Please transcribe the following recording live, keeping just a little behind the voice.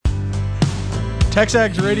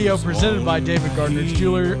TexAgs Radio presented by David Gardner's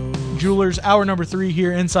Jewelers. Hour number 3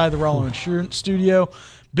 here inside the Rollo Insurance Studio.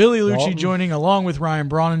 Billy Liucci joining along with Ryan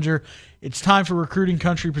Brauninger. It's time for Recruiting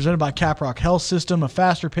Country presented by Caprock Health System, a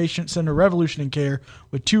faster patient-centered revolution in care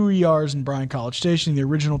with 2 ERs in Bryan College Station, the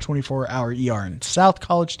original 24-hour ER in South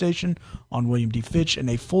College Station on William D. Fitch, and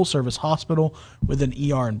a full-service hospital with an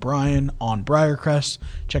ER in Bryan on Briarcrest.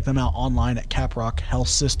 Check them out online at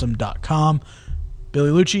caprockhealthsystem.com. Billy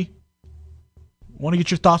Liucci, want to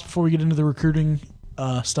get your thoughts before we get into the recruiting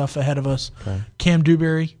stuff ahead of us. Okay. Cam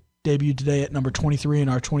Dewberry debuted today at number 23 in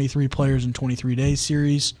our 23 Players in 23 Days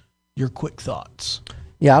series. Your quick thoughts.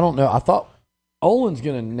 Yeah, I don't know. I thought Olin's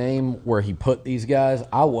going to name where he put these guys.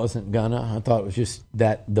 I wasn't going to. I thought it was just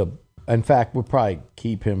that in fact, we'll probably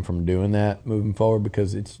keep him from doing that moving forward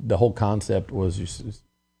because the whole concept was just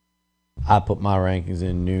I put my rankings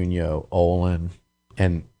in Nuno, Olin,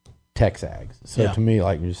 and TexAgs. So to me,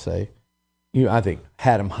 like you just say, I think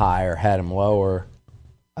had him higher, had him lower.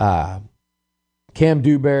 Cam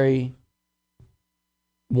Dewberry,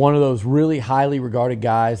 one of those really highly regarded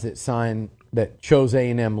guys that chose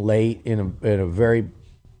A&M late in a very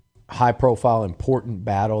high-profile, important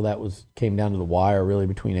battle that came down to the wire, really,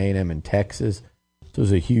 between A&M and Texas. So it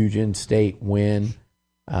was a huge in-state win.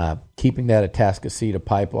 Keeping that Atascocita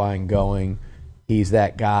pipeline going. He's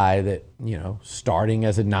that guy that, starting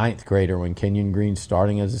as a 9th grader when Kenyon Green's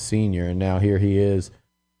starting as a senior, and now here he is,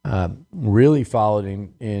 really followed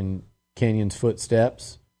in Kenyon's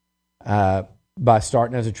footsteps. By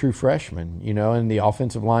starting as a true freshman, and the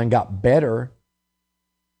offensive line got better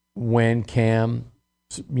when Cam,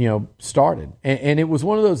 started. And it was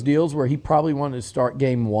one of those deals where he probably wanted to start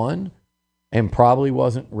game 1 and probably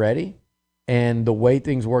wasn't ready. And the way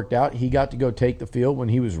things worked out, he got to go take the field when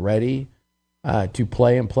he was ready to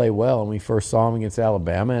play and play well. And we first saw him against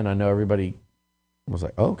Alabama, and I know everybody was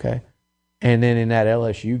like, okay. And then in that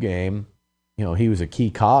LSU game, he was a key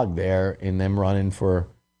cog there in them running for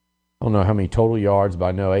 – I don't know how many total yards, but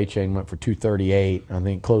I know A-Chain went for 238. I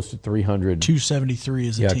think close to 300. 273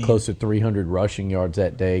 as a team. Yeah, close to 300 rushing yards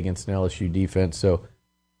that day against an LSU defense. So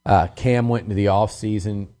Cam went into the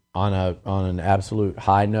offseason on an absolute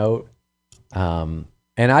high note. And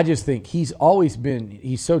I just think he's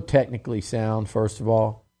so technically sound, first of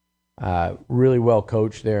all. Really well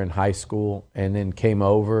coached there in high school, and then came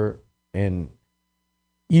over. And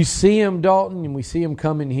you see him, Dalton, and we see him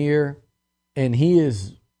coming here, and he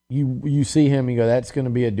is – You see him, you go, that's going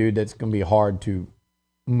to be a dude that's going to be hard to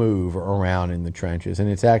move around in the trenches. And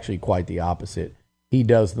it's actually quite the opposite. He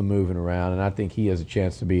does the moving around, and I think he has a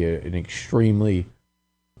chance to be an extremely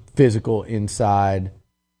physical inside,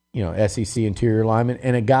 SEC interior lineman.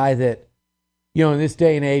 And a guy that, in this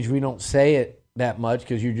day and age, we don't say it that much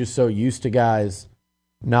because you're just so used to guys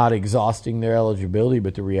not exhausting their eligibility.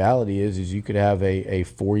 But the reality is you could have a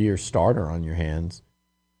 4-year starter on your hands.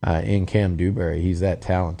 In Cam Dewberry. He's that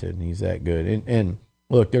talented and he's that good. And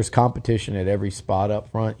look, there's competition at every spot up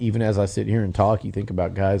front. Even as I sit here and talk, you think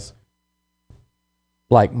about guys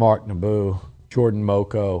like Mark Naboo, Jordan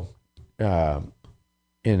Moko, and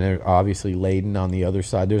obviously Layden on the other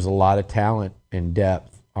side. There's a lot of talent and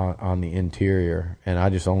depth on the interior, and I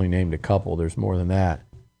just only named a couple. There's more than that.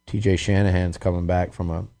 TJ Shanahan's coming back from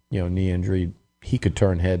a knee injury. He could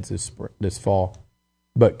turn heads this fall.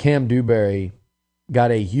 But Cam Dewberry got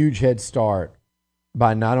a huge head start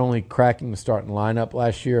by not only cracking the starting lineup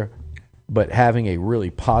last year, but having a really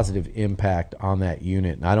positive impact on that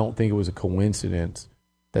unit. And I don't think it was a coincidence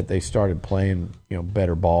that they started playing,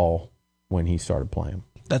 better ball when he started playing.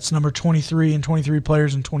 That's number 23 in 23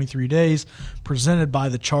 Players in 23 Days, presented by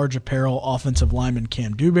the Charge Apparel offensive lineman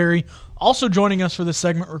Cam Dewberry. Also joining us for this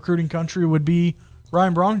segment, Recruiting Country, would be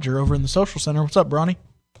Ryan Brauninger over in the Social Center. What's up, Bronny?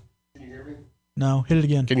 No, hit it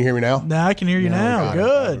again. Can you hear me now? Nah, I can hear you now.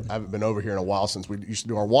 Good. I haven't been over here in a while since we used to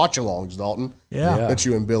do our watch-alongs, Dalton. Yeah. That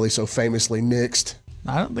you and Billy so famously nixed.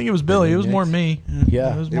 I don't think it was Billy. It was more me.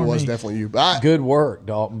 Yeah. It was definitely you. Good work,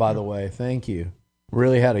 Dalton, by the way. Thank you.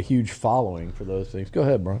 Really had a huge following for those things. Go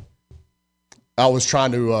ahead, bro. I was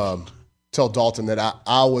trying to tell Dalton that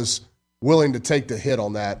I was willing to take the hit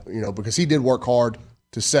on that, because he did work hard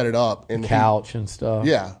to set it up. And couch and stuff.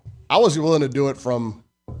 Yeah. I was willing to do it from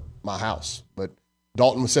my house, but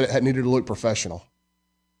Dalton said it needed to look professional.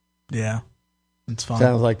 Yeah, it's fine.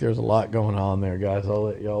 Sounds like there's a lot going on there, guys. I'll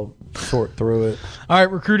let y'all sort through it. All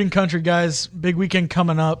right, Recruiting Country, guys. Big weekend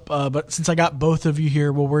coming up, but since I got both of you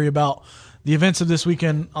here, we'll worry about the events of this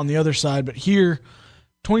weekend on the other side. But here,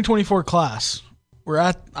 2024 class,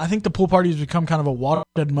 I think the pool party has become kind of a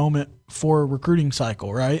watershed moment for a recruiting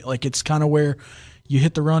cycle, right? Like it's kind of where you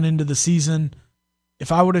hit the run into the season.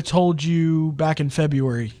 If I would have told you back in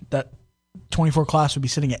February that 24 class would be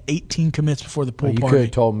sitting at 18 commits before the pool you party. could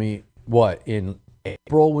have told me, what, in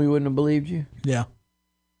April we wouldn't have believed you? Yeah.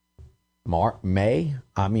 May?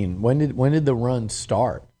 I mean, when did the run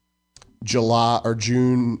start? July or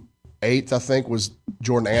June 8th, I think, was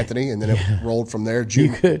Jordan Anthony, and then it rolled from there. You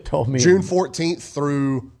could have told me. June 14th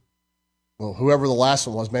through, well, whoever the last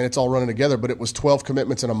one was, man, it's all running together, but it was 12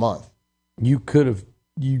 commitments in a month. You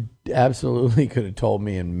absolutely could have told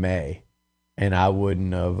me in May, and I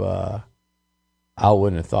wouldn't have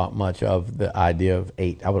thought much of the idea of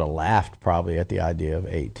 8. I would have laughed probably at the idea of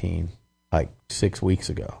 18, like 6 weeks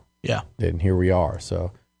ago. Yeah. And here we are.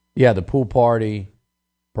 So, yeah, the pool party,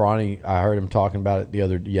 Bronny, I heard him talking about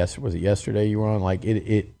it was it yesterday you were on? Like,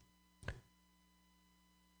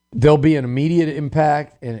 there'll be an immediate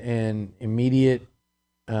impact and immediate,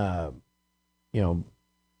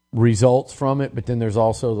 results from it, but then there's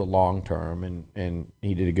also the long term, and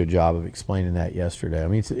he did a good job of explaining that yesterday. I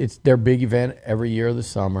mean, it's their big event every year of the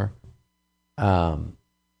summer.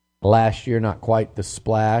 Last year, not quite the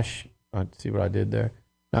splash. See what I did there?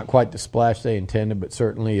 Not quite the splash they intended, but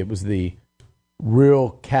certainly it was the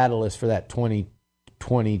real catalyst for that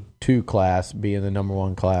 2022 class being the number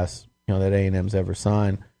one class, that A&M's ever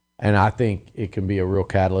signed. And I think it can be a real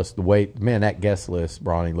catalyst. The way, man, that guest list,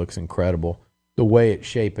 Bronny, looks incredible. The way it's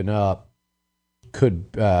shaping up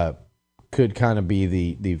could kind of be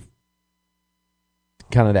the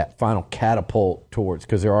kind of that final catapult towards,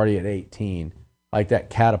 because they're already at 18, like that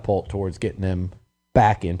catapult towards getting them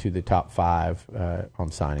back into the top 5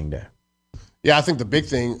 on signing day. Yeah, I think the big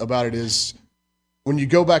thing about it is when you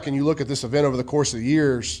go back and you look at this event over the course of the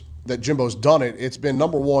years that Jimbo's done it, it's been,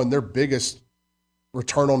 number one, their biggest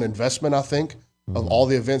return on investment, I think, of all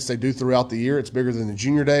the events they do throughout the year. It's bigger than the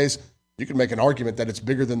junior days. You can make an argument that it's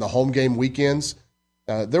bigger than the home game weekends.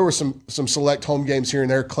 There were some select home games here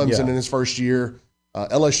and there. Clemson in his first year,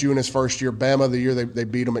 LSU in his first year, Bama the year they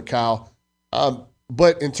beat them at Cal.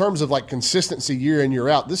 But in terms of like consistency year in, year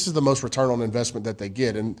out, this is the most return on investment that they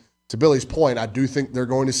get. And to Billy's point, I do think they're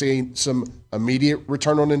going to see some immediate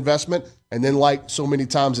return on investment. And then, like so many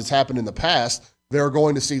times it's happened in the past, they're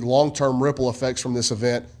going to see long-term ripple effects from this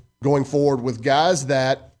event going forward with guys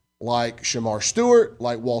that, like Shamar Stewart,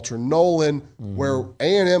 like Walter Nolan, where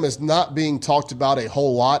A&M is not being talked about a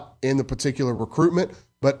whole lot in the particular recruitment,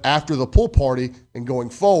 but after the pool party and going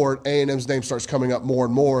forward, A&M's name starts coming up more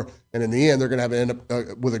and more, and in the end, they're going to end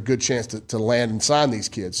up with a good chance to land and sign these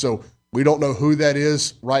kids. So we don't know who that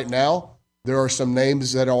is right now. There are some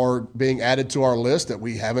names that are being added to our list that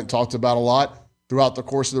we haven't talked about a lot throughout the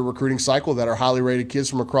course of the recruiting cycle that are highly rated kids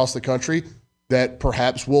from across the country that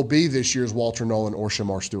perhaps will be this year's Walter Nolan or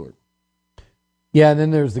Shamar Stewart. Yeah, and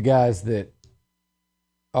then there's the guys that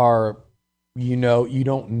are, you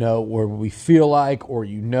don't know, or we feel like, or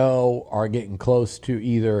are getting close to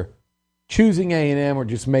either choosing A&M or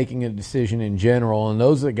just making a decision in general. And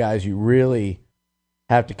those are the guys you really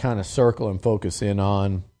have to kind of circle and focus in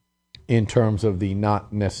on in terms of the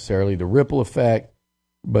not necessarily the ripple effect,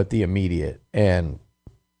 but the immediate. And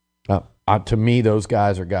to me, those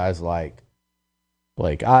guys are guys like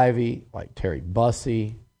Blake Ivy, like Terry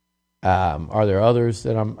Bussey. Are there others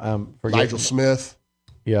that I'm forgetting? Nigel Smith.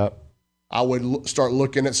 Yep. I would start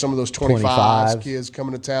looking at some of those 25 kids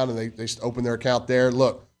coming to town, and they open their account there.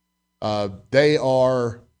 Look, they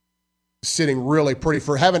are sitting really pretty.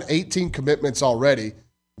 For having 18 commitments already,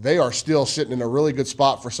 they are still sitting in a really good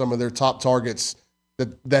spot for some of their top targets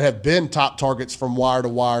that have been top targets from wire to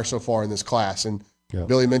wire so far in this class. And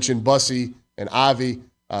Billy mentioned Bussey and Ivy.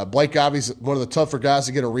 Blake Ivy's one of the tougher guys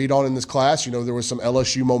to get a read on in this class. There was some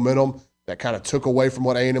LSU momentum that kind of took away from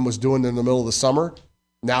what A&M was doing in the middle of the summer.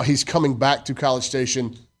 Now he's coming back to College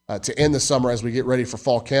Station to end the summer as we get ready for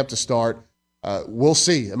fall camp to start. We'll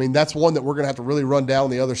see. I mean, that's one that we're going to have to really run down on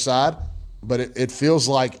the other side, but it feels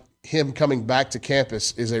like him coming back to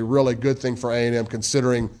campus is a really good thing for A&M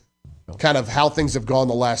considering kind of how things have gone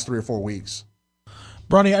the last 3 or 4 weeks.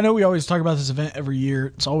 Bronny, I know we always talk about this event every year.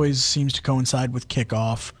 It always seems to coincide with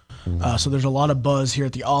kickoff. So there's a lot of buzz here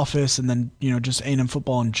at the office and then, just A&M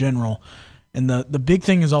football in general. And the big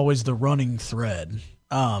thing is always the running thread.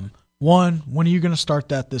 One, when are you going to start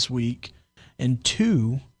that this week? And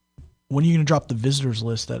two, when are you going to drop the visitors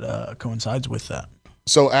list that coincides with that?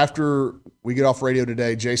 So after we get off radio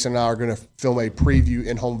today, Jason and I are going to film a preview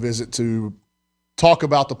in-home visit to talk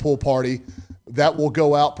about the pool party. That will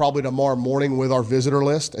go out probably tomorrow morning with our visitor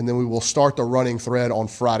list, and then we will start the running thread on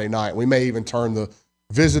Friday night. We may even turn the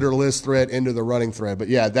visitor list thread into the running thread. But,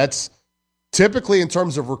 yeah, that's typically in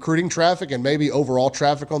terms of recruiting traffic and maybe overall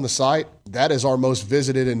traffic on the site, that is our most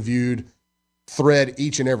visited and viewed thread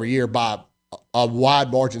each and every year by a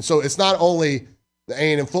wide margin. So it's not only the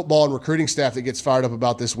A&M football and recruiting staff that gets fired up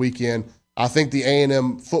about this weekend. I think the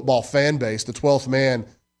A&M football fan base, the 12th man,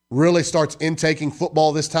 really starts intaking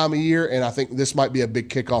football this time of year, and I think this might be a big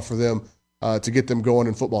kickoff for them to get them going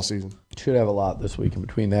in football season. Should have a lot this weekend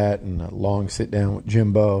between that and a long sit down with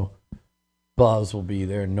Jimbo. Buzz will be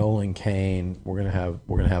there. Nolan Kane. We're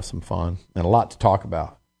gonna have some fun and a lot to talk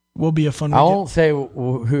about. Will be a fun I weekend. won't say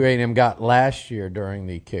who A&M got last year during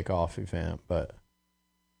the kickoff event, but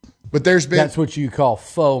there's been that's what you call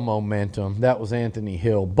faux momentum. That was Anthony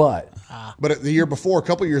Hill, but the year before, a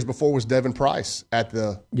couple years before, was Devin Price at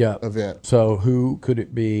the event. So who could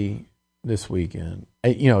it be this weekend?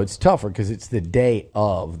 It's tougher because it's the day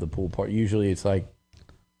of the pool party. Usually it's like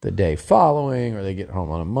the day following, or they get home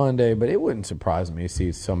on a Monday. But it wouldn't surprise me to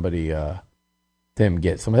see somebody them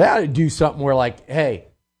get somebody. They ought to do something where like, hey,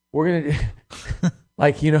 we're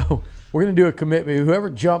gonna we're gonna do a commitment. Whoever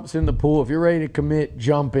jumps in the pool, if you're ready to commit,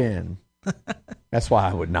 jump in. That's why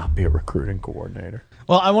I would not be a recruiting coordinator.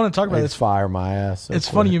 Well, I want to talk about this. Fire my ass. It's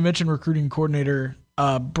funny you mentioned recruiting coordinator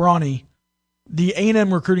Brawny. The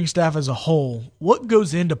A&M recruiting staff as a whole, what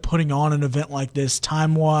goes into putting on an event like this,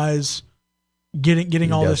 time-wise,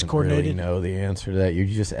 getting all this coordinated? Really know the answer to that. You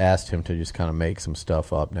just asked him to just kind of make some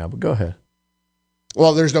stuff up now, but go ahead.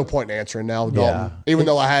 Well, there's no point in answering now, Dalton. Yeah. Even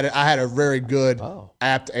though I had a very good,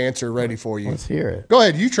 apt answer ready for you. Let's hear it. Go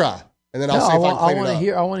ahead, you try, and then I'll see if I can clean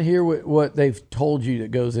it up. I want to hear what they've told you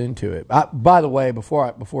that goes into it. By the way,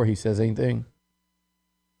 before he says anything,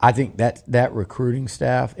 I think that recruiting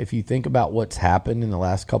staff, if you think about what's happened in the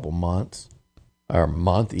last couple months, or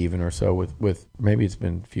month even or so, with maybe it's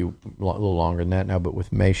been a little longer than that now, but with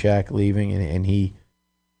Meshack leaving and he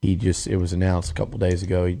just, it was announced a couple days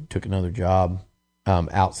ago, he took another job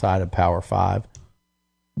outside of Power 5.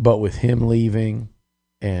 But with him leaving,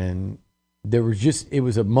 and it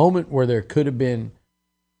was a moment where there could have been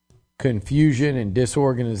confusion and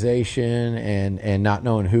disorganization and not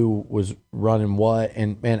knowing who was running what.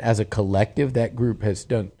 And as a collective, that group has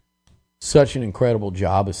done such an incredible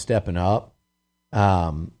job of stepping up.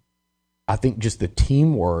 I think just the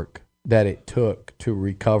teamwork that it took to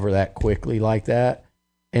recover that quickly like that,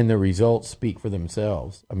 and the results speak for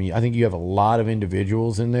themselves. I mean, I think you have a lot of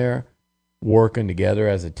individuals in there working together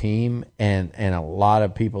as a team, and a lot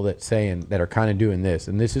of people that are kind of doing this.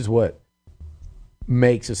 And this is what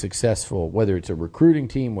makes a successful, whether it's a recruiting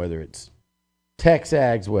team, whether it's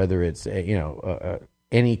TexAgs, whether it's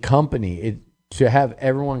any company, to have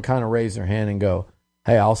everyone kind of raise their hand and go,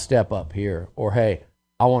 hey, I'll step up here, or hey,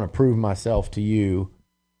 I want to prove myself to you.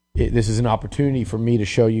 This is an opportunity for me to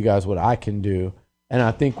show you guys what I can do. And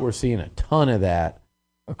I think we're seeing a ton of that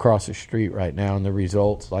across the street right now, and the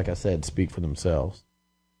results, like I said, speak for themselves.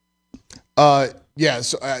 So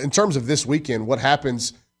in terms of this weekend, what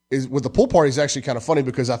happens is with the pool party is actually kind of funny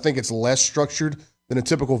because I think it's less structured than a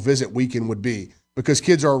typical visit weekend would be, because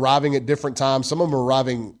kids are arriving at different times. Some of them are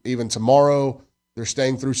arriving even tomorrow. They're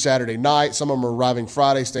staying through Saturday night. Some of them are arriving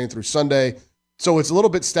Friday, staying through Sunday. So it's a little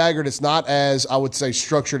bit staggered. It's not as, I would say,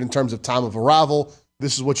 structured in terms of time of arrival.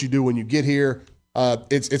 This is what you do when you get here.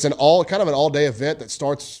 It's an all-day event that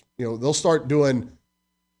starts, they'll start doing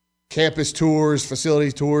campus tours,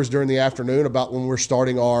 facility tours during the afternoon about when we're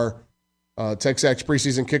starting our TexAgs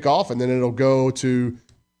preseason kickoff, and then it'll go to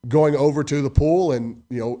going over to the pool and,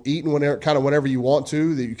 eating whenever you want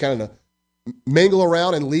to, that you kind of mingle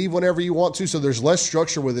around and leave whenever you want to. So there's less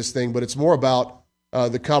structure with this thing, but it's more about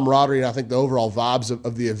the camaraderie and I think the overall vibes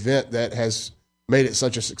of the event that has made it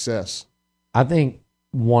such a success. I think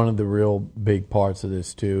one of the real big parts of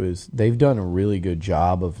this too is they've done a really good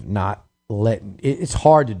job of not letting it's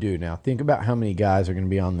hard to do now. Think about how many guys are going to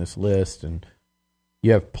be on this list, and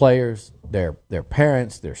you have players, their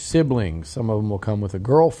parents, their siblings. Some of them will come with a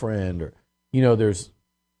girlfriend, or there's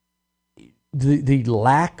the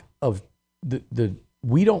lack of the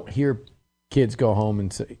we don't hear kids go home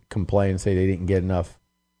and complain and say they didn't get enough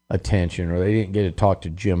attention, or they didn't get to talk to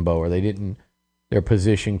Jimbo, or they didn't. Their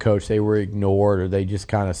position coach, they were ignored, or they just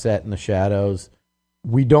kind of sat in the shadows.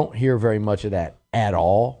 We don't hear very much of that at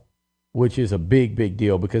all, which is a big, big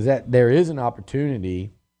deal, because there is an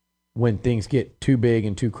opportunity when things get too big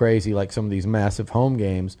and too crazy, like some of these massive home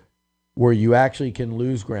games, where you actually can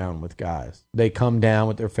lose ground with guys. They come down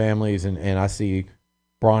with their families, and I see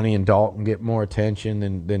Bronny and Dalton get more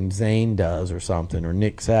attention than Zane does or something, or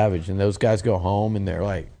Nick Savage, and those guys go home and they're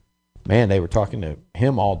like, man, they were talking to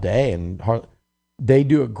him all day, and they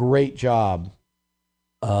do a great job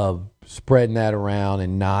of spreading that around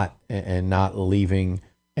and not leaving.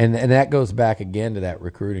 And that goes back again to that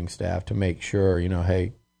recruiting staff to make sure,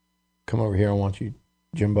 hey, come over here. I want you,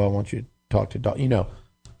 Jimbo. I want you to talk to Dalton.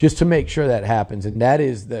 Just to make sure that happens. And that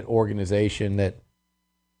is that organization that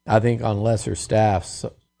I think on lesser staffs,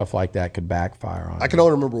 stuff like that could backfire on. I can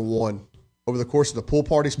only remember one over the course of the pool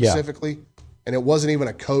party specifically, and it wasn't even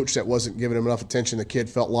a coach that wasn't giving him enough attention. The kid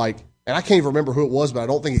felt like, and I can't even remember who it was, but I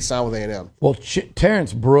don't think he signed with A&M. Well,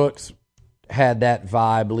 Terrence Brooks had that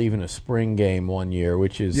vibe leaving a spring game one year,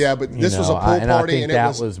 which is but this was a pool party, and I think and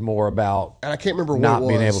that was more about and I can't remember what not it was.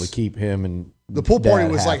 being able to keep him and the pool party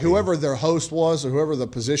Dad was like happy. whoever their host was or whoever the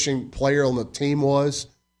position player on the team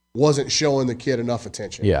wasn't showing the kid enough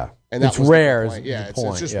attention. Yeah, and that it's was the rare. complaint.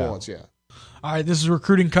 It's just once. Yeah. All right, this is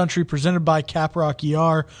Recruiting Country presented by Caprock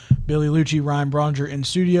ER. Billy Liucci, Ryan Brauninger in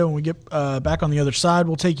studio. When we get back on the other side,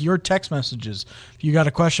 we'll take your text messages. If you got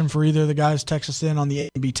a question for either of the guys, text us in on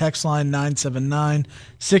the A&B text line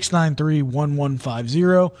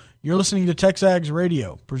 979-693-1150. You're listening to TexAgs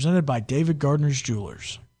Radio, presented by David Gardner's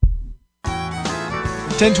Jewelers.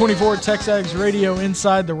 1024 TexAgs Radio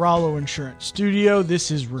inside the Rollo Insurance Studio.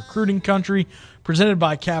 This is Recruiting Country presented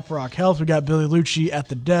by Caprock Health. We got Billy Liucci at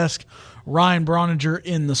the desk, Ryan Brauninger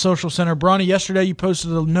in the social center. Bronny, yesterday you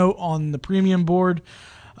posted a note on the premium board.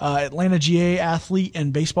 Atlanta GA athlete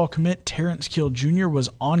and baseball commit Terrence Kill Jr. was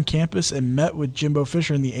on campus and met with Jimbo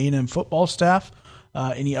Fisher and the A&M football staff.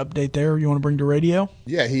 Any update there you want to bring to radio?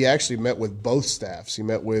 Yeah, he actually met with both staffs. He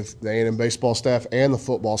met with the A&M baseball staff and the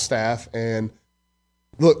football staff. And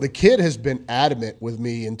look, the kid has been adamant with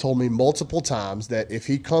me and told me multiple times that if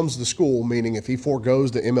he comes to school, meaning if he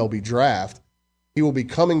foregoes the MLB draft, he will be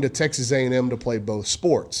coming to Texas A&M to play both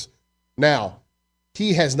sports. Now,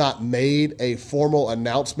 he has not made a formal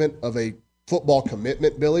announcement of a football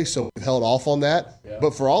commitment, Billy, so we've held off on that. Yeah.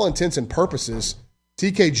 But for all intents and purposes,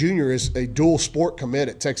 TK Jr. is a dual sport commit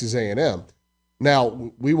at Texas A&M.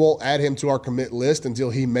 Now, we won't add him to our commit list until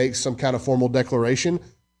he makes some kind of formal declaration,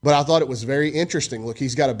 but I thought it was very interesting. Look,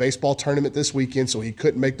 he's got a baseball tournament this weekend, so he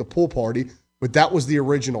couldn't make the pool party, but that was the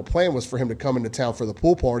original plan, was for him to come into town for the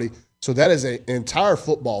pool party. So that is an entire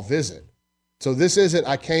football visit. So this isn't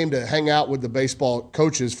I came to hang out with the baseball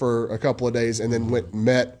coaches for a couple of days and then went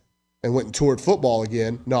and toured football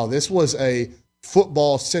again. No, this was a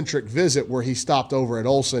football-centric visit where he stopped over at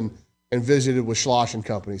Olson and visited with Schloss and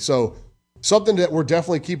company. So something that we're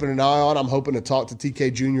definitely keeping an eye on. I'm hoping to talk to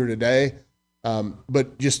TK Jr. today.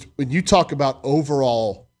 But just when you talk about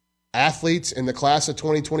overall athletes in the class of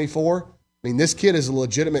 2024, I mean, this kid is a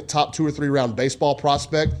legitimate top 2 or 3 round baseball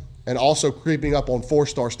prospect and also creeping up on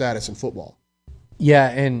 4-star status in football. Yeah,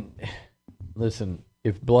 and listen,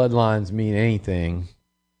 if bloodlines mean anything,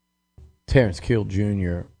 Terrence Kill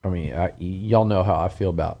Jr., I mean, y'all know how I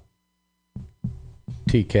feel about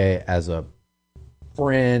TK as a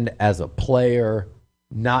friend, as a player,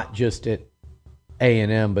 not just at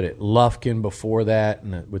A&M, but at Lufkin before that,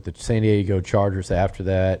 and with the San Diego Chargers after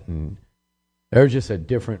that, and there was just a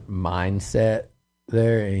different mindset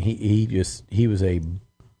there, and he was a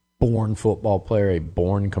born football player, a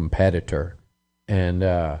born competitor, and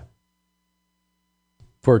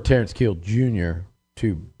for Terrence Kill Jr.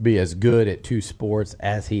 to be as good at 2 sports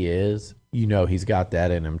as he is, you know he's got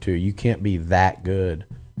that in him too. You can't be that good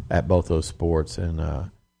at both those sports and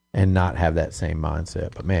not have that same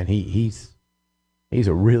mindset. But man, he's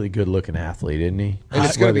a really good looking athlete, isn't he? And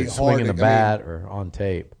it's going to be hard swinging the bat or on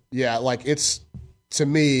tape. Yeah, like it's, to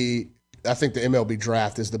me, I think the MLB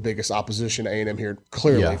draft is the biggest opposition to A&M here,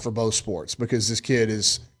 clearly, for both sports, because this kid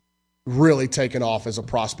is really taken off as a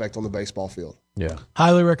prospect on the baseball field. Yeah.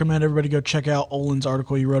 Highly recommend everybody go check out Olin's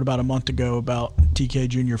article you wrote about a month ago about TK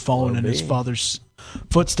Jr. following in his father's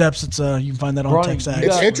footsteps. It's you can find that on TexAgs.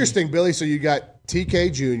 It's interesting, Billy. So you got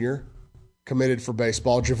TK Jr. committed for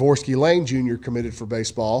baseball, Javorsky Lane Jr. committed for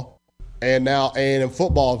baseball, and now A&M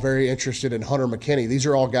football very interested in Hunter McKinney. These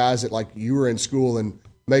are all guys that, like, you were in school and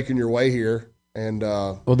making your way here. And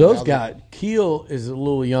well, those guys, Keel is a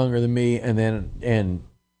little younger than me, and then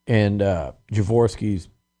Javorsky's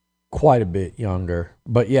quite a bit younger.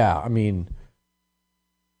 But yeah, I mean,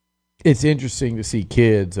 it's interesting to see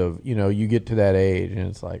kids of, you get to that age and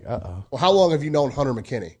it's like, uh-oh. Well, how long have you known Hunter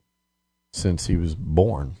McKinney? Since he was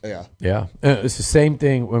born. Yeah. Yeah. It's the same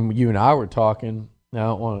thing when you and I were talking. Now, I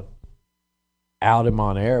don't want to out him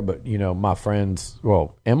on air, but, my friends,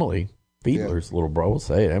 Emily Fiedler's little brother, we'll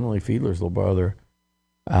say it, Emily Fiedler's little brother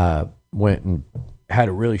went and had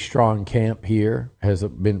a really strong camp here,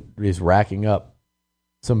 is racking up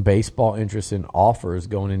some baseball interest in offers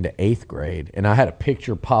going into 8th grade. And I had a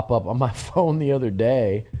picture pop up on my phone the other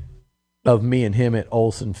day of me and him at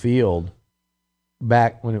Olson Field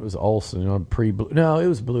back when it was Olson, it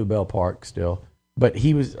was Bluebell Park still. But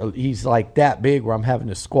he's like that big where I'm having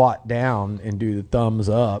to squat down and do the thumbs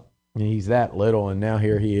up. And he's that little, and now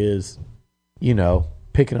here he is,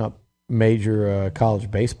 picking up major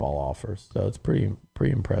college baseball offers. So it's pretty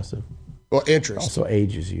pretty impressive. Well, interest. Also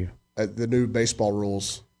ages you. The new baseball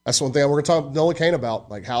rules. That's one thing we're going to talk to Nolan Cain about.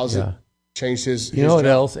 Like, how has it changed his You know what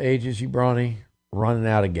job? else ages you, Bronny? Running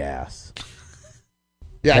out of gas.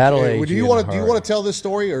 Yeah, That'll do age you you want in a to hurry. tell this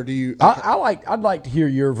story, or do you? I'd like to hear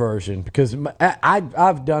your version because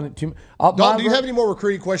I've done it too. Dalton, do you have any more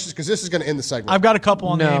recruiting questions? Because this is going to end the segment. I've got a couple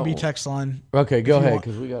on the No. A&B text line. Okay, go ahead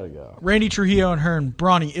because we got to go. Randy Trujillo and Hearn.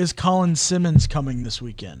 Bronny, is Colin Simmons coming this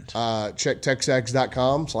weekend? Check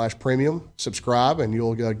TexAgs.com/premium. Subscribe, and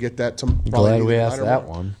you'll get that. Glad we asked that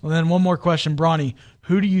one. Well, then one more question, Bronny.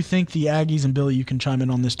 Who do you think the Aggies, and Billy, you can chime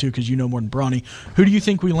in on this too because you know more than Bronny. Who do you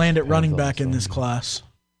think we land at running back in this class?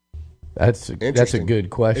 That's a good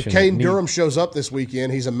question. If Caden Durham shows up this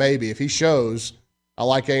weekend, he's a maybe. If he shows, I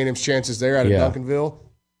like A&M's chances there out of Duncanville.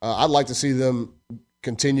 I'd like to see them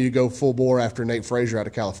continue to go full bore after Nate Frazier out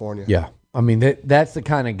of California. Yeah. I mean, that's the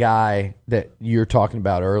kind of guy that you're talking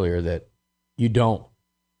about earlier that you don't.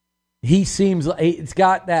 He seems like it's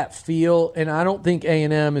got that feel, and I don't think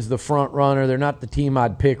A&M is the front runner. They're not the team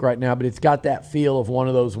I'd pick right now, but it's got that feel of one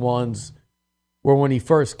of those ones where when he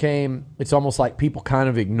first came, it's almost like people kind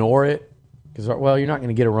of ignore it because, well, you're not going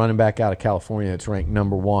to get a running back out of California that's ranked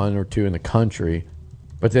number 1 or 2 in the country.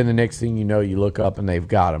 But then the next thing you know, you look up and they've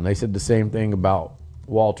got him. They said the same thing about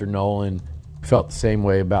Walter Nolan. Felt the same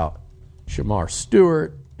way about Shamar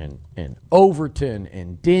Stewart and Overton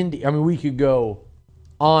and Dindy. I mean, we could go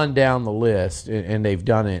on down the list, and they've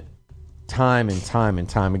done it time and time and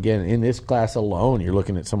time again. In this class alone, you're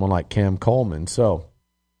looking at someone like Cam Coleman. So,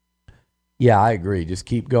 yeah, I agree. Just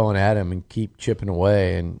keep going at him and keep chipping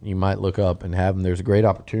away, and you might look up and have him. There's a great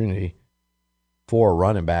opportunity for a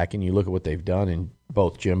running back, and you look at what they've done in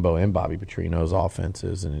both Jimbo and Bobby Petrino's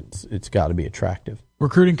offenses, and it's got to be attractive.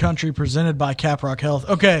 Recruiting Country presented by Caprock Health.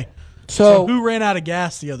 Okay, so who ran out of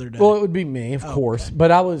gas the other day? Well, it would be me, of course, but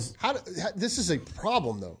I was. This is a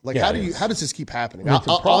problem, though. Like, Yeah, how does this keep happening?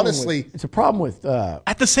 Honestly, it's a problem with.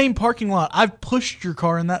 At the same parking lot. I've pushed your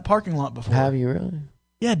car in that parking lot before. Have you really?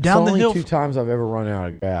 Yeah, down the It's hill. only 2 times I've ever run out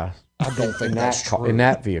of gas. I don't think that's true. In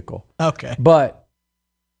that vehicle. Okay. But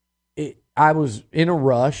I was in a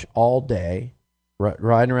rush all day,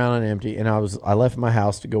 riding around on empty, and I left my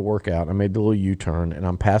house to go work out. I made the little U-turn, and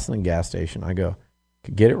I'm passing the gas station. I go,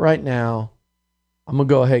 could get it right now. I'm going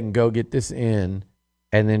to go ahead and go get this in,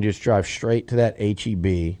 and then just drive straight to that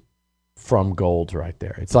HEB from Gold's right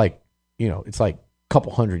there. It's like, it's like a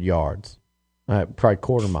couple hundred yards, probably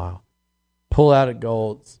quarter mile. Pull out at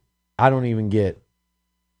Gold's. I don't even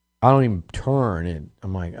turn, and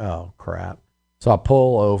I'm like, oh, crap. So I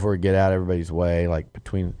pull over, get out of everybody's way,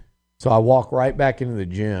 so I walk right back into the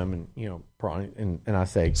gym, and I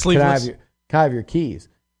say, can I have your keys?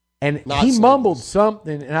 And he mumbled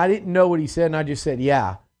something, and I didn't know what he said, and I just said,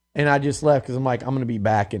 yeah. And I just left because I'm like, I'm going to be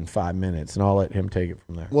back in 5 minutes, and I'll let him take it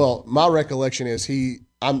from there. Well, my recollection is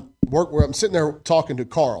I'm sitting there talking to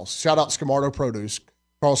Carl. Shout out Scamardo Produce.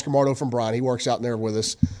 Carl Scamardo from Bryan. He works out in there with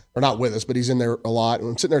us, or not with us, but he's in there a lot. And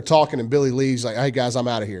I'm sitting there talking, and Billy leaves like, hey, guys, I'm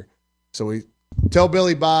out of here. So we tell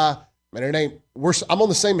Billy bye. Man, I'm on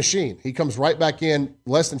the same machine. He comes right back in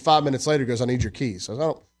less than 5 minutes later, goes, I need your keys. So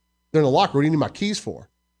they're in the locker room. What do you need my keys for?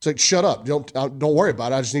 It's like, shut up. Don't worry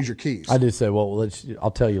about it. I just need your keys. I did say, well,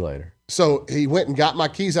 I'll tell you later. So he went and got my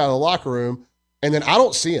keys out of the locker room, and then I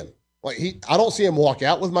don't see him. I don't see him walk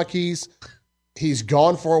out with my keys. He's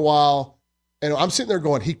gone for a while. And I'm sitting there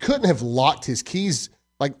going, he couldn't have locked his keys.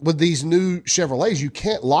 Like with these new Chevrolets, you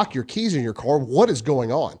can't lock your keys in your car. What is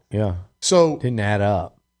going on? Yeah. So didn't add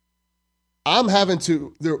up. I'm having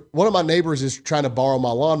to, one of my neighbors is trying to borrow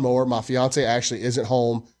my lawnmower. My fiance actually isn't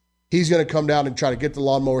home. He's going to come down and try to get the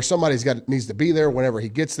lawnmower. Somebody's needs to be there whenever he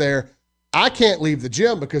gets there. I can't leave the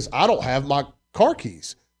gym because I don't have my car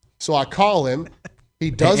keys. So I call him.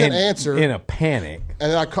 He doesn't answer. In a panic.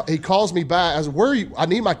 And then he calls me back. I said, where are you? I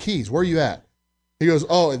need my keys. Where are you at? He goes,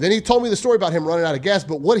 oh, and then he told me the story about him running out of gas.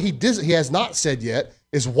 But what he has not said yet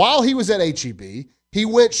is while he was at HEB, he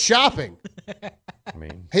went shopping. I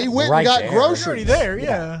mean, he went and got groceries. Already there,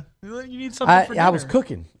 yeah. You need something for dinner. I was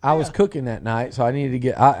cooking. I was cooking that night, so I needed to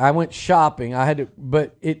get. I went shopping. I had to,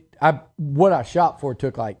 but what I shopped for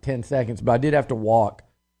took like 10 seconds. But I did have to walk.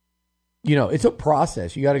 It's a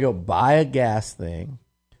process. You got to go buy a gas thing.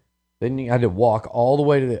 Then you had to walk all the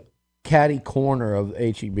way to the catty corner of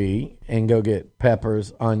HEB and go get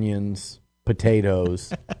peppers, onions,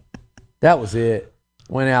 potatoes. That was it.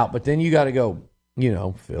 Went out, but then you got to go,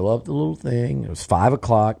 fill up the little thing. It was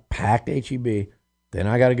 5:00, packed HEB. Then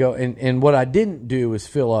I got to go, and what I didn't do is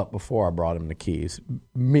fill up before I brought him the keys.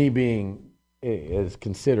 Me being as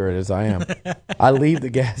considerate as I am, I leave the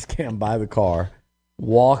gas can by the car,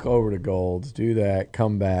 walk over to Gold's, do that,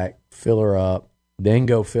 come back, fill her up, then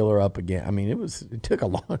go fill her up again. I mean, it took a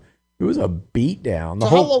long. It was a beat down. The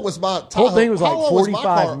how long was my whole thing was like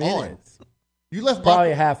 45 minutes. On? You left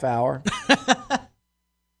probably a half hour.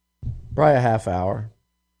 Probably a half hour.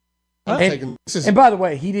 And by the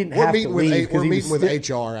way, he didn't have to leave. We're meeting with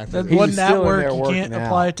HR after this. Wasn't at work. You can't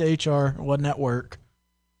apply it to HR. Wasn't at work.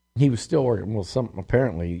 He was still working. Well,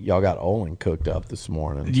 apparently y'all got Olin cooked up this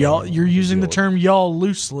morning. Y'all, you're using the term "y'all"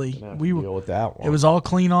 loosely. Deal with that one. It was all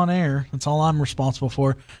clean on air. That's all I'm responsible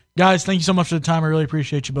for. Guys, thank you so much for the time. I really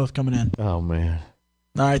appreciate you both coming in. Oh man.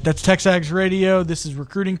 All right, that's TexAgs Radio. This is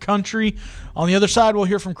Recruiting Country. On the other side, we'll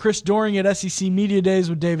hear from Chris Doring at SEC Media Days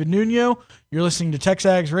with David Nuno. You're listening to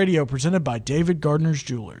TexAgs Radio, presented by David Gardner's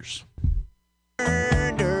Jewelers.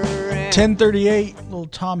 10:38, little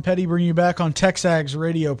Tom Petty bringing you back on TexAgs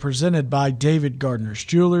Radio, presented by David Gardner's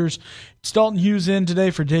Jewelers. It's Dalton Hughes in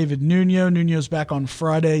today for David Nuno. Nuno's back on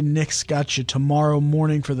Friday. Nick's got you tomorrow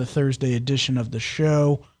morning for the Thursday edition of the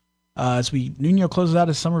show. As Nuno closes out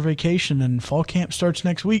his summer vacation and fall camp starts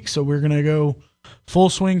next week, so we're going to go full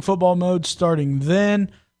swing football mode starting then.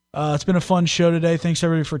 It's been a fun show today. Thanks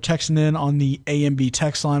everybody for texting in on the AMB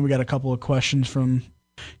text line. We got a couple of questions from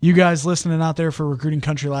you guys listening out there for Recruiting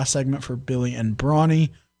Country last segment for Billy and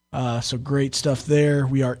Brawny. So great stuff there.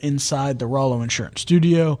 We are inside the Rollo Insurance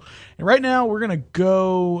Studio. And right now we're going to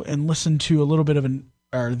go and listen to a little bit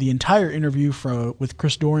of the entire interview with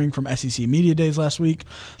Chris Doring from SEC Media Days last week.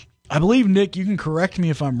 I believe, Nick, you can correct me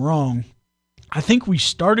if I'm wrong. I think we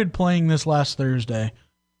started playing this last Thursday.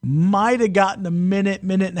 Might have gotten a minute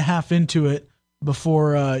and a half into it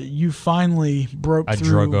before you finally broke through. I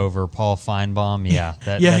drug over Paul Feinbaum. Yeah,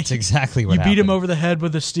 that's exactly what happened. You beat him over the head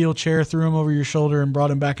with a steel chair, threw him over your shoulder, and brought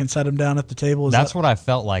him back and sat him down at the table. That's what I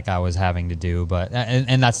felt like I was having to do, but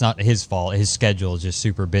and that's not his fault. His schedule is just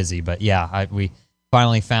super busy. But yeah, we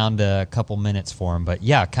finally found a couple minutes for him. But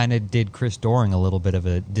yeah, kind of did Chris Doring a little bit of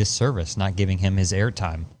a disservice, not giving him his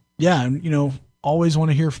airtime. Yeah, and always want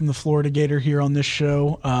to hear from the Florida Gator here on this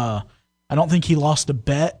show. I don't think he lost a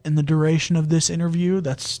bet in the duration of this interview.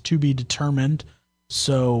 That's to be determined.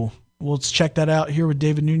 So let's check that out here with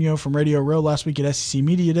David Nuno from Radio Row last week at SEC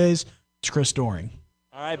Media Days. It's Chris Doring.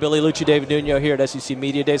 All right, Billy Liucci, David Nuno here at SEC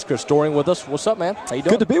Media Days. Chris Doring with us. What's up, man? How you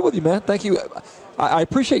doing? Good to be with you, man. Thank you. I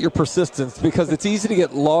appreciate your persistence because it's easy to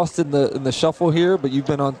get lost in the shuffle here, but you've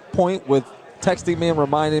been on point with texting me and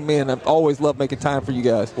reminding me, and I've always loved making time for you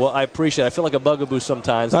guys. Well, I appreciate it. I feel like a bugaboo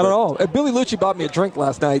sometimes. Not at all. And Billy Liucci bought me a drink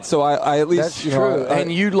last night, so I at least... That's true.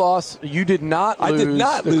 And you lost. You did not lose. I did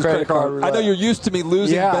not lose credit card roulette. I know you're used to me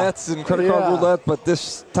losing bets and credit card roulette, but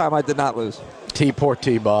this time I did not lose. Poor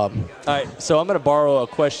T, Bob. All right, so I'm going to borrow a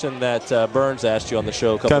question that Burns asked you on the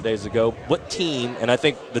show a couple of days ago. What team, and I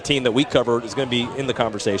think the team that we covered is going to be in the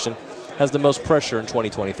conversation, has the most pressure in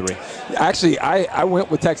 2023? Actually, I went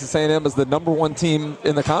with Texas A&M as the number one team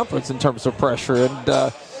in the conference in terms of pressure.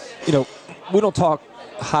 And, we don't talk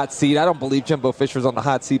hot seat. I don't believe Jimbo Fisher's on the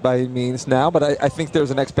hot seat by any means now, but I think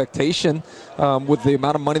there's an expectation with the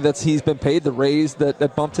amount of money that he's been paid, the raise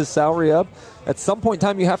that bumped his salary up. At some point in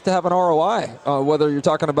time, you have to have an ROI, whether you're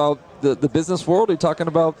talking about the business world or you're talking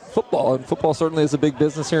about football. And football certainly is a big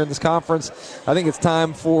business here in this conference. I think it's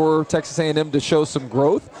time for Texas A&M to show some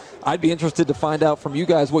growth. I'd be interested to find out from you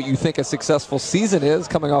guys what you think a successful season is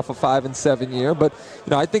coming off a 5-7 year. But,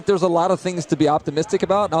 I think there's a lot of things to be optimistic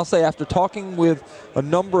about. And I'll say after talking with a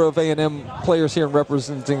number of A&M players here and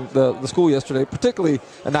representing the school yesterday, particularly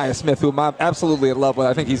Anaya Smith, who I'm absolutely in love with.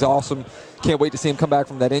 I think he's awesome. Can't wait to see him come back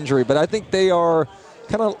from that injury. But I think they are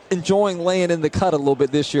kind of enjoying laying in the cut a little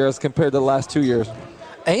bit this year as compared to the last 2 years.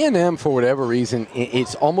 A&M, for whatever reason,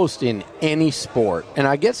 it's almost in any sport. And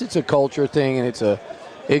I guess it's a culture thing, and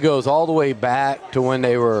it goes all the way back to when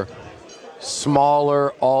they were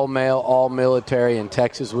smaller, all-male, all-military, and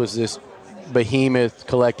Texas was this behemoth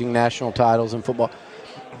collecting national titles in football.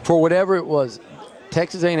 For whatever it was,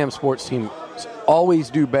 Texas A&M sports teams always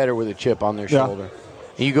do better with a chip on their shoulder.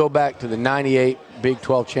 And you go back to the 98 Big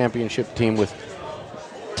 12 championship team with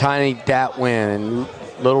Tiny Datwin and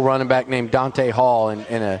little running back named Dante Hall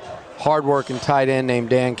and a hard-working tight end named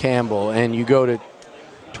Dan Campbell. And you go to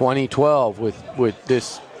 2012 with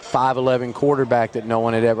this 5'11 quarterback that no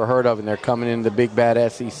one had ever heard of, and they're coming into the big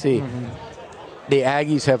bad SEC. Mm-hmm. The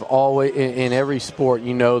Aggies have always, in every sport,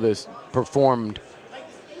 this, performed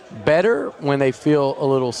better when they feel a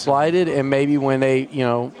little slighted, and maybe when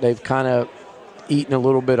they've kind of eaten a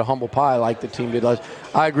little bit of humble pie like the team did last.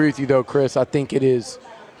 I agree with you though, Chris. I think it is.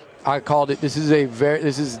 I called it. This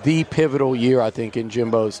is the pivotal year, I think, in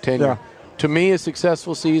Jimbo's tenure. Yeah. To me, a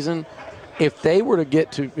successful season. If they were to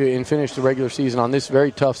get to and finish the regular season on this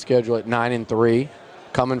very tough schedule at 9-3,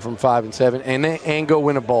 coming from 5-7, and go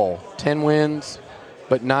win a bowl, 10 wins,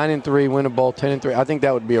 but 9-3, win a bowl, 10-3. I think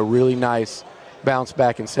that would be a really nice bounce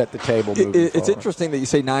back and set the table. It's interesting that you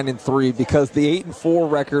say 9-3 because the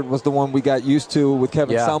 8-4 record was the one we got used to with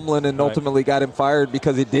Kevin Sumlin and ultimately got him fired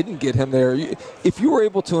because it didn't get him there. If you were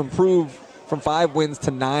able to improve from 5 wins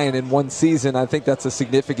to 9 in one season, I think that's a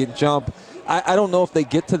significant jump. I don't know if they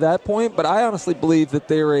get to that point, but I honestly believe that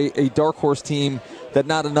they're a dark horse team that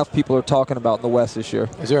not enough people are talking about in the West this year.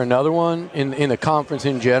 Is there another one in the conference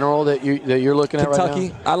in general that you're looking at right now?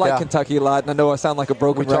 Kentucky. I like Kentucky a lot, and I know I sound like a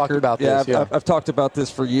broken record. Talked about this. I've talked about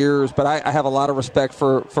this for years, but I have a lot of respect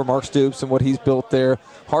for Mark Stoops and what he's built there.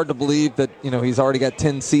 Hard to believe that he's already got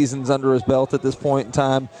 10 seasons under his belt at this point in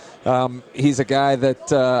time. He's a guy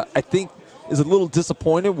that I think is a little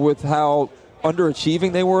disappointed with how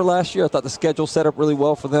underachieving they were last year. I thought the schedule set up really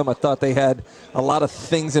well for them. I thought they had a lot of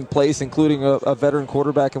things in place, including a veteran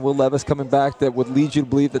quarterback and Will Levis coming back that would lead you to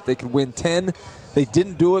believe that they could win 10. They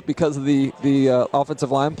didn't do it because of the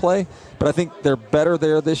offensive line play, but I think they're better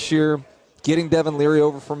there this year. Getting Devin Leary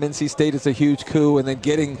over from NC State is a huge coup, and then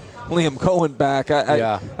getting Liam Cohen back.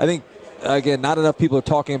 I think, again, not enough people are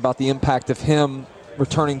talking about the impact of him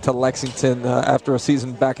returning to Lexington after a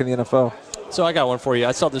season back in the NFL. So I got one for you.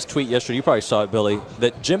 I saw this tweet yesterday. You probably saw it, Billy,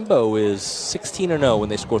 that Jimbo is 16-0 when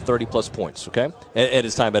they score 30-plus points, okay, at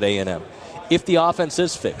his time at A&M. If the offense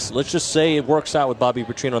is fixed, let's just say it works out with Bobby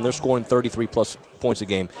Petrino and they're scoring 33-plus points a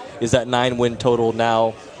game, is that 9-win total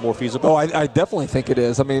now more feasible? Oh, I definitely think it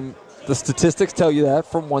is. I mean, the statistics tell you that,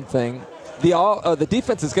 from one thing. The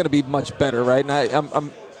defense is going to be much better, right?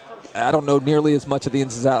 And I don't know nearly as much of the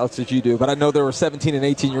ins and outs as you do, but I know there were 17 and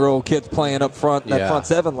 18-year-old kids playing up front in that front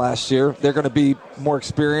seven last year. They're going to be more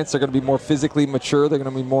experienced. They're going to be more physically mature. They're going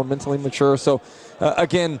to be more mentally mature. So,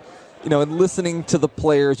 again, in listening to the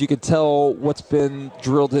players, you can tell what's been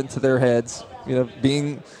drilled into their heads,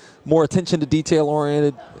 being more attention to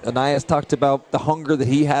detail-oriented. Anais talked about the hunger that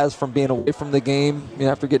he has from being away from the game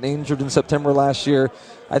after getting injured in September last year.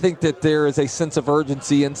 I think that there is a sense of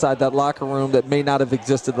urgency inside that locker room that may not have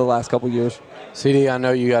existed the last couple of years. CD, I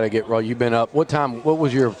know you got to get roll. You've been up. What time? What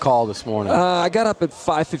was your call this morning? I got up at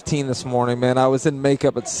 5:15 this morning, man. I was in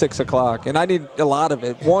makeup at 6 o'clock, and I need a lot of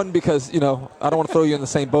it. One, because I don't want to throw you in the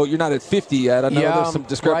same boat. You're not at 50 yet. I know there's some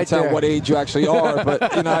discrepancy on what age you actually are, but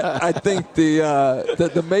I think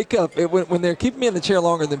the makeup when they're keeping me in the chair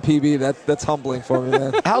longer than PB, that's humbling for me,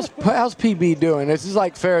 man. How's PB doing? This is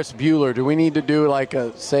like Ferris Bueller. Do we need to do like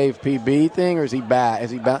a save PB thing, or is he bad?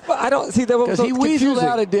 Is he bad? Well, I don't see that because he weaseled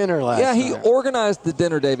out of dinner last night. Yeah, he organized the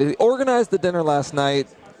dinner, David. He organized the dinner last night.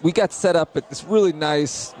 We got set up at this really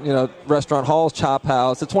nice, restaurant, Hall's Chop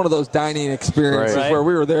House. It's one of those dining experiences where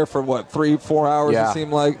we were there for 3-4 hours. It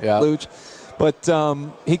seemed like, Luch. But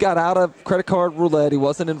he got out of credit card roulette. He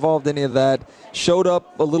wasn't involved in any of that. Showed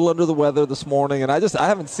up a little under the weather this morning, and I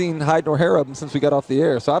haven't seen hide nor hair of him since we got off the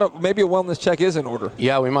air. So maybe a wellness check is in order.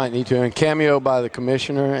 Yeah, we might need to. And cameo by the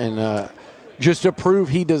commissioner, and just to prove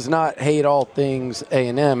he does not hate all things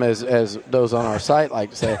A&M, as those on our site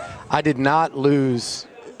like to say. I did not lose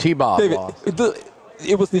T-Bob. David,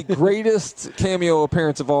 it was the greatest cameo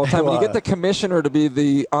appearance of all time. When you get the commissioner to be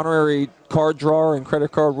the honorary card drawer in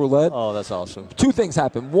credit card roulette. Oh, that's awesome. Two things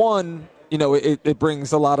happen. One, it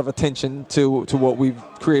brings a lot of attention to what we've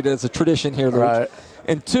created as a tradition here. Right.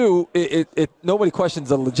 And two, it nobody questions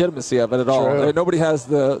the legitimacy of it at all. True. Nobody has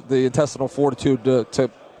the intestinal fortitude to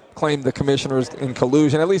claim the commissioners in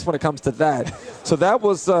collusion, at least when it comes to that. So that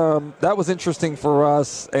was interesting for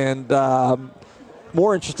us, and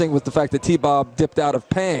more interesting was the fact that T-Bob dipped out of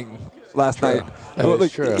paying last night.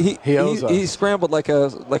 True. He scrambled like a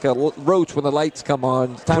roach when the lights come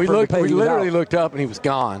on. We literally looked up and he was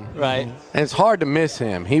gone. Right. And it's hard to miss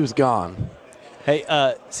him. He was gone. Hey,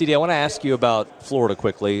 CD, I want to ask you about Florida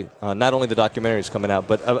quickly. Not only the documentary is coming out,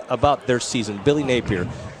 but about their season. Billy Napier,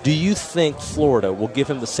 do you think Florida will give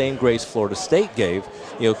him the same grace Florida State gave?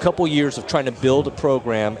 A couple years of trying to build a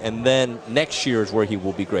program, and then next year is where he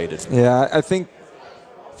will be graded. Yeah, I think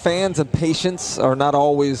fans and patience are not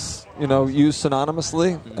always, used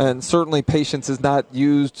synonymously, and certainly patience is not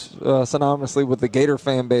used synonymously with the Gator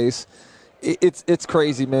fan base. It's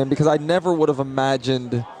crazy, man, because I never would have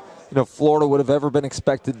imagined, Florida would have ever been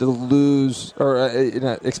expected to lose or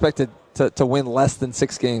expected to win less than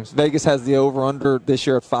 6 games. Vegas has the over-under this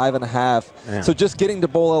year at 5.5. Yeah. So just getting to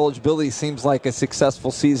bowl eligibility seems like a successful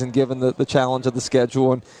season given the challenge of the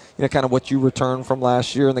schedule and kind of what you returned from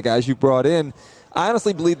last year and the guys you brought in. I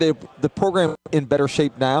honestly believe the program in better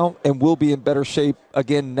shape now and will be in better shape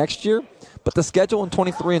again next year. But the schedule in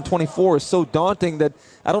 23 and 24 is so daunting that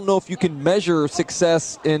I don't know if you can measure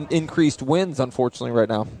success in increased wins, unfortunately, right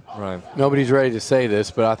now. Right. Nobody's ready to say this,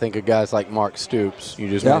 but I think of guys like Mark Stoops. You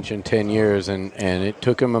just mentioned 10 years, and it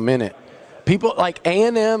took him a minute. People like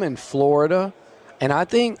A&M in Florida, and I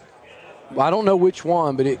think, I don't know which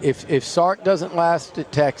one, but if Sark doesn't last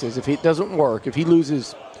at Texas, if it doesn't work, if he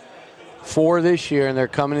loses 4 this year and they're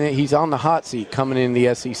coming in, he's on the hot seat coming in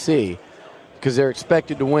the SEC. Because they're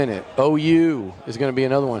expected to win it. OU is going to be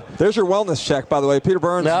another one. There's your wellness check, by the way. Peter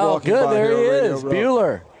Burns is walking good. by There he here is.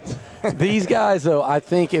 Bueller. These guys, though, I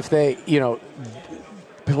think if they,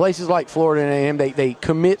 places like Florida and A&M, they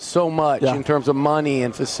commit so much in terms of money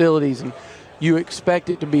and facilities, and you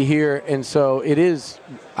expect it to be here. And so it is,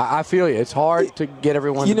 I feel you. It's hard to get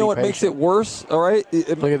everyone to be what patient. makes it worse, all right?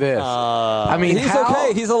 Look at this. I mean, he's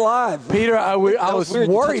okay. He's alive. Peter, I was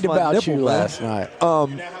worried about nipple, you last night.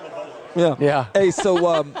 Yeah. Hey,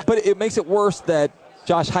 so, but it makes it worse that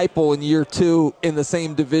Josh Heupel in year 2 in the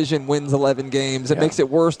same division wins 11 games. It makes it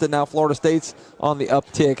worse that now Florida State's on the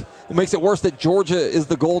uptick. It makes it worse that Georgia is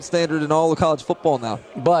the gold standard in all of college football now.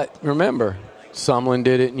 But remember, Sumlin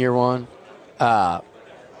did it in year 1. I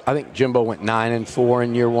think Jimbo went 9-4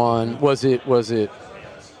 in year 1. Was it?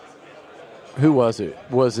 Who was it?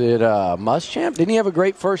 Was it Muschamp? Didn't he have a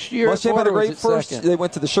great first year? Muschamp had a great first. Second? They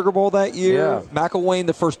went to the Sugar Bowl that year. Yeah. McElwain,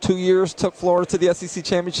 the first 2 years, took Florida to the SEC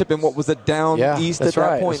championship in what was a down east at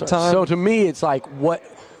that point in time. So to me, it's like what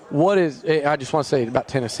is? I just want to say about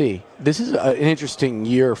Tennessee. This is an interesting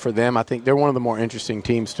year for them. I think they're one of the more interesting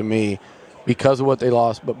teams to me because of what they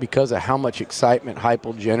lost, but because of how much excitement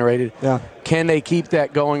Heupel generated. Yeah. Can they keep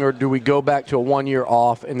that going, or do we go back to a 1 year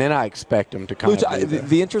off, and then I expect them to kind of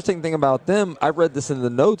the interesting thing about them, I read this in the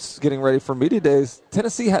notes getting ready for media days,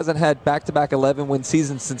 Tennessee hasn't had back-to-back 11-win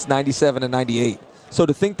seasons since 97 and 98. So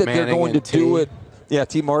to think that they're going to do it,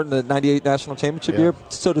 T. Martin, the 98 national championship year,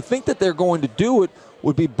 so to think that they're going to do it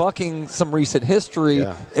would be bucking some recent history,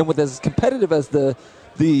 and with as competitive as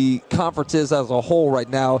the conference is as a whole right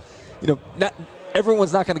now,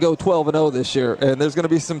 everyone's not going to go 12-0 this year, and there's going to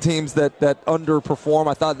be some teams that underperform.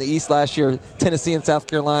 I thought in the East last year, Tennessee and South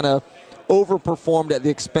Carolina overperformed at the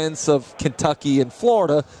expense of Kentucky and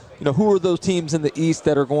Florida. Who are those teams in the East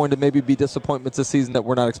that are going to maybe be disappointments this season that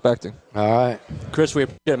we're not expecting? All right. Chris, we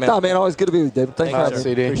appreciate it, man. No, man, always good to be with you, David. Thanks for having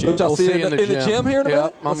me. CD. Coach, I'll see you in the gym here in a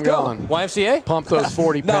minute. I'm going. YMCA? Pump those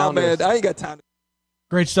 40 No, pounders. man, I ain't got time.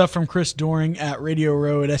 Great stuff from Chris Doring at Radio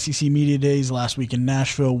Row at SEC Media Days last week in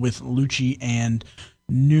Nashville with Liucci and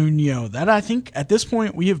Nuno. That, I think, at this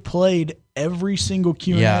point, we have played every single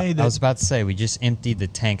Q&A. Yeah, I was about to say, we just emptied the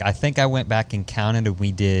tank. I think I went back and counted, and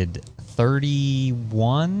we did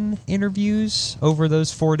 31 interviews over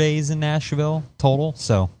those 4 days in Nashville total.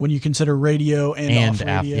 So when you consider radio and off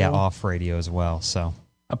radio. Off radio as well. So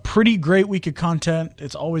a pretty great week of content.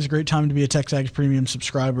 It's always a great time to be a TexAgs Premium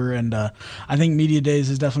subscriber, and I think Media Days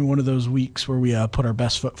is definitely one of those weeks where we put our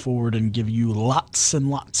best foot forward and give you lots and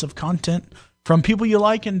lots of content from people you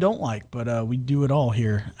like and don't like, but we do it all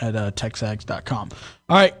here at TexAgs.com.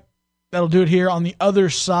 All right, that'll do it here. On the other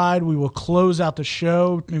side, we will close out the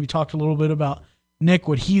show, maybe talk a little bit about Nick,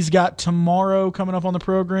 what he's got tomorrow coming up on the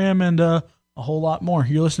program, and a whole lot more.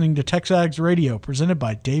 You're listening to TexAgs Radio, presented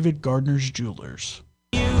by David Gardner's Jewelers.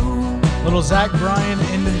 Little Zach Bryan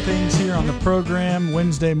ending things here on the program.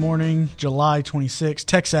 Wednesday morning, July 26th,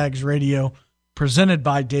 TexAgs Radio, presented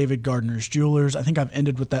by David Gardner's Jewelers. I think I've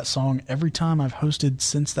ended with that song every time I've hosted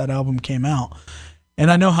since that album came out.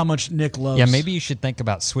 And I know how much Nick loves. yeah, maybe you should think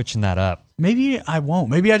about switching that up. Maybe I won't.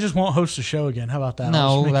 Maybe I just won't host the show again. How about that?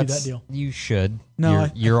 I'll No, just make you that deal. you should. No,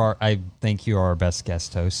 I think you are our best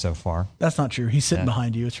guest host so far. That's not true. He's sitting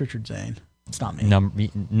behind you. It's Richard Zane. It's not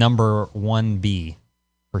me. Number 1B,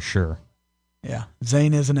 for sure. Yeah.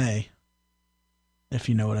 Zane is an A, if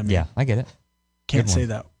you know what I mean. Yeah, I get it. Can't say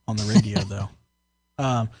that on the radio,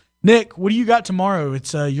 though. Nick, what do you got tomorrow?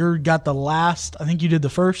 It's you got the last, I think you did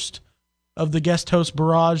the first of the guest host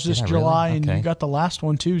barrage this July, really? Okay. and you got the last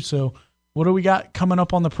one, too. So what do we got coming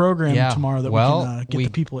up on the program tomorrow that we can get the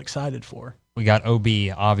people excited for? We got OB,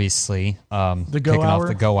 obviously. The Go kicking Hour? off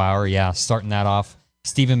the Go Hour, starting that off.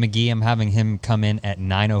 Stephen McGee, I'm having him come in at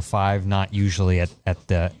 9:05, not usually at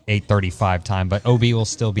the 8:35 time, but OB will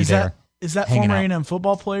still be there. Is that hanging former out. A&M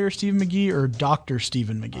football player Stephen McGee or Dr.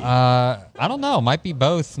 Stephen McGee? I don't know. Might be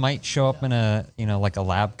both. Might show up in a like a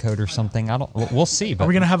lab coat or something. We'll see. But Are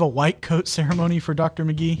we going to have a white coat ceremony for Dr.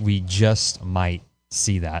 McGee? we just might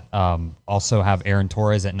see that. Also have Aaron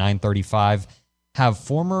Torres at 9:35. have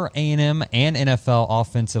former A&M and NFL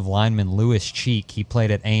offensive lineman Liucci. He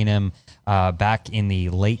played at A&M back in the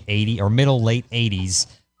late 80s or middle late 80s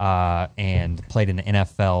and played in the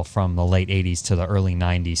NFL from the late 80s to the early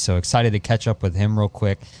 90s. So excited to catch up with him real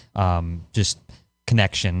quick. Just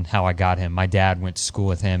connection, how I got him. My dad went to school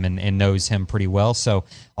with him and knows him pretty well. So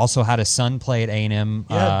also had a son play at A&M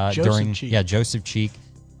Joseph Cheek.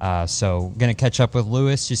 So going to catch up with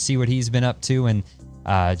Lewis, just see what he's been up to and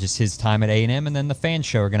just his time at A&M. And then the fan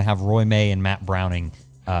show are going to have Roy May and Matt Brauning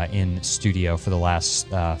in studio for the last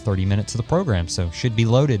 30 minutes of the program. So should be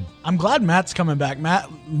loaded. I'm glad Matt's coming back. Matt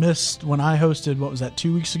missed when I hosted,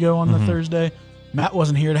 2 weeks ago on the Thursday. Matt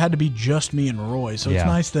wasn't here. It had to be just me and Roy. So it's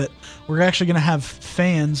nice that we're actually going to have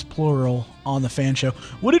fans, plural, on the fan show.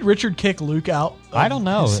 What did Richard kick Luke out? I don't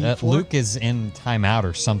know. Luke is in timeout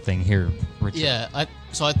or something here, Richard. Yeah,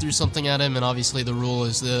 so I threw something at him, and obviously the rule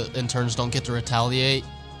is the interns don't get to retaliate.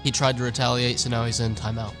 He tried to retaliate, so now he's in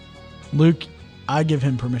timeout. Luke, I give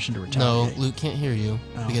him permission to retaliate. No, Luke can't hear you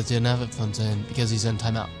because he didn't have headphones in because he's in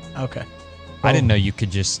timeout. Okay. I didn't know you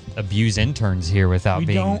could just abuse interns here without we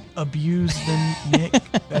being... We don't abuse them, Nick.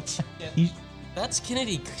 That's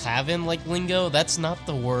Kennedy Cavan lingo. That's not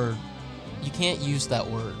the word. You can't use that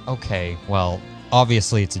word. Okay, well,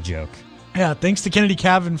 obviously it's a joke. Yeah, thanks to Kennedy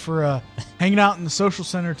Cavan for hanging out in the social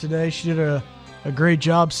center today. She did a great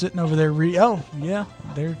job sitting over there.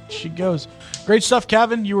 There she goes. Great stuff,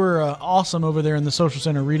 Cavan. You were awesome over there in the social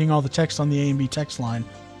center reading all the text on the A&B text line.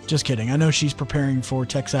 Just kidding. I know she's preparing for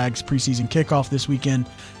TexAgs preseason kickoff this weekend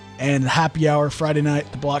and happy hour Friday night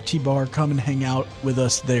at the Block T Bar. Come and hang out with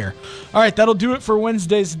us there. All right, that'll do it for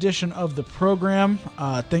Wednesday's edition of the program.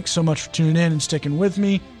 Thanks so much for tuning in and sticking with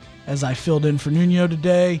me as I filled in for Nuno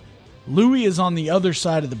today. Louie is on the other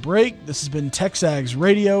side of the break. This has been TexAgs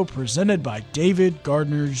Radio presented by David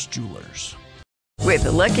Gardner's Jewelers. With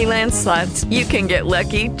the Lucky Land Slots, you can get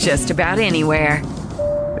lucky just about anywhere.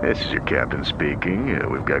 This is your captain speaking.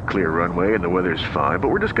 We've got clear runway and the weather's fine, but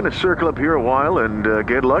we're just going to circle up here a while and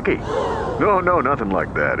get lucky. No, nothing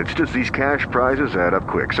like that. It's just these cash prizes add up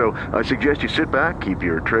quick. So I suggest you sit back, keep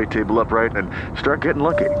your tray table upright, and start getting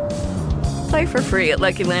lucky. Play for free at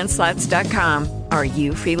LuckyLandSlots.com. Are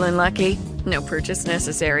you feeling lucky? No purchase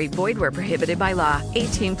necessary. Void where prohibited by law.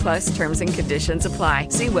 18+ terms and conditions apply.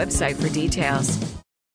 See website for details.